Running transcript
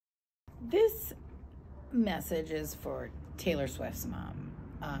This message is for Taylor Swift's mom.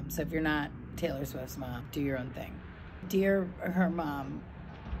 So if you're not Taylor Swift's mom, do your own thing. Dear her mom,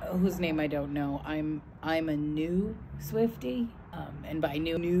 whose name I don't know, I'm a new Swiftie, and by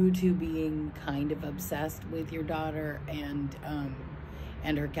new to being kind of obsessed with your daughter and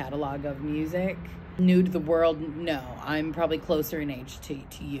her catalog of music. New to the world, no, I'm probably closer in age to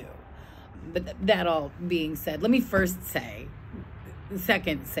you. But that all being said, let me first say,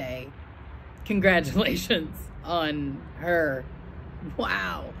 congratulations on her.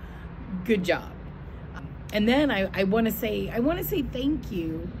 Wow, good job. And then I want to say thank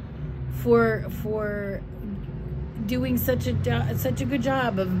you for doing such a good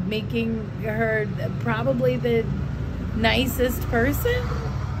job of making her probably the nicest person,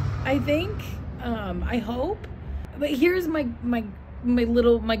 I think. I hope. But here's my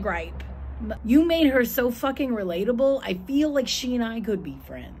gripe. You made her so fucking relatable. I feel like she and I could be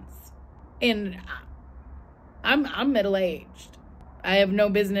friends. And I'm middle-aged. I have no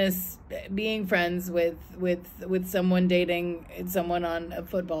business being friends with someone dating someone on a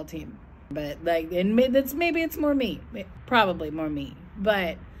football team. But maybe it's more me, probably more me.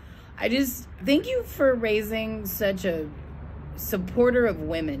 But I just thank you for raising such a supporter of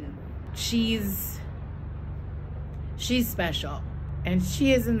women. She's special, and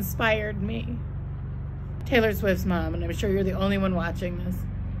she has inspired me. Taylor Swift's mom, and I'm sure you're the only one watching this.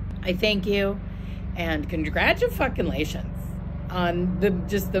 I thank you, and congratulations on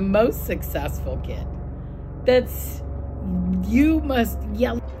the most successful kid. You must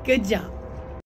yell, good job.